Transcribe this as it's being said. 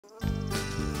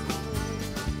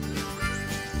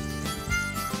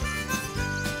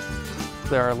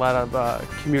there are a lot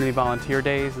of community volunteer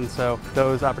days, and so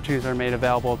those opportunities are made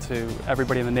available to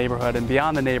everybody in the neighborhood and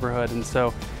beyond the neighborhood. And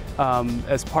so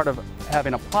as part of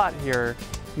having a plot here,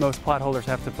 most plot holders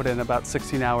have to put in about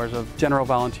 16 hours of general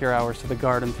volunteer hours to the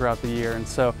garden throughout the year. And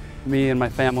so me and my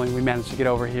family, we managed to get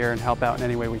over here and help out in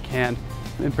any way we can.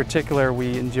 In particular,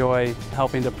 we enjoy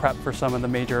helping to prep for some of the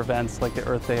major events like the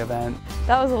Earth Day event.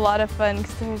 That was a lot of fun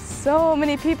because there were so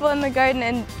many people in the garden,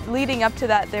 and leading up to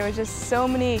that there were just so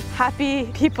many happy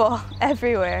people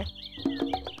everywhere.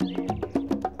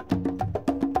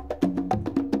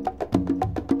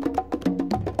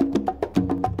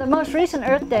 The most recent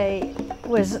Earth Day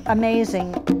was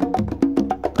amazing.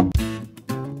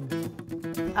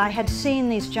 I had seen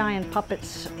these giant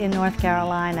puppets in North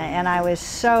Carolina, and I was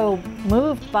so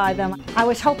moved by them. I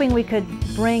was hoping we could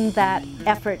bring that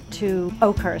effort to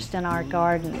Oakhurst in our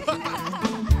garden.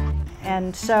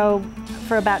 And so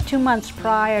for about 2 months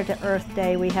prior to Earth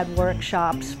Day, we had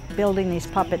workshops building these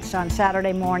puppets on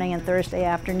Saturday morning and Thursday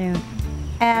afternoon.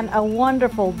 And a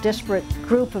wonderful, disparate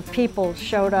group of people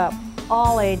showed up,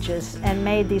 all ages, and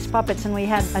made these puppets. And we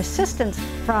had assistance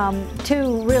from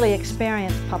 2 really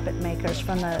experienced puppet makers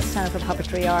from the Center for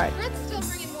Puppetry Art.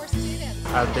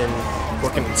 I've been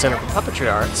working at the Center for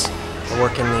Puppetry Arts. I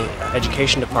work in the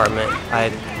education department.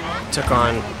 I took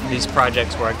on these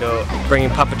projects where I go bringing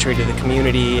puppetry to the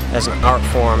community as an art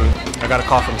form. I got a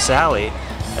call from Sally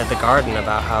at the garden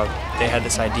about how they had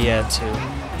this idea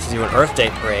to do an Earth Day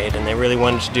parade, and they really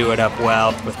wanted to do it up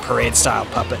well with parade-style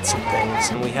puppets and things.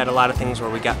 And we had a lot of things where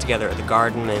we got together at the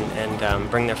garden and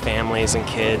bring their families and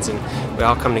kids, and we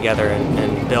all come together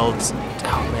and build,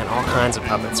 oh man, all kinds of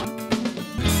puppets.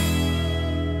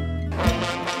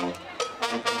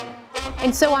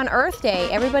 And so on Earth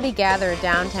Day, everybody gathered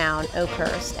downtown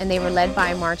Oakhurst, and they were led by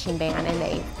a marching band, and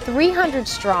they, 300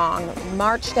 strong,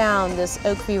 marched down this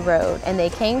Oakview Road, and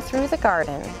they came through the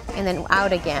garden and then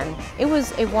out again. It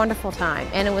was a wonderful time,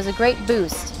 and it was a great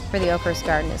boost for the Oakhurst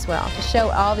Garden as well, to show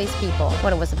all these people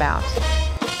what it was about.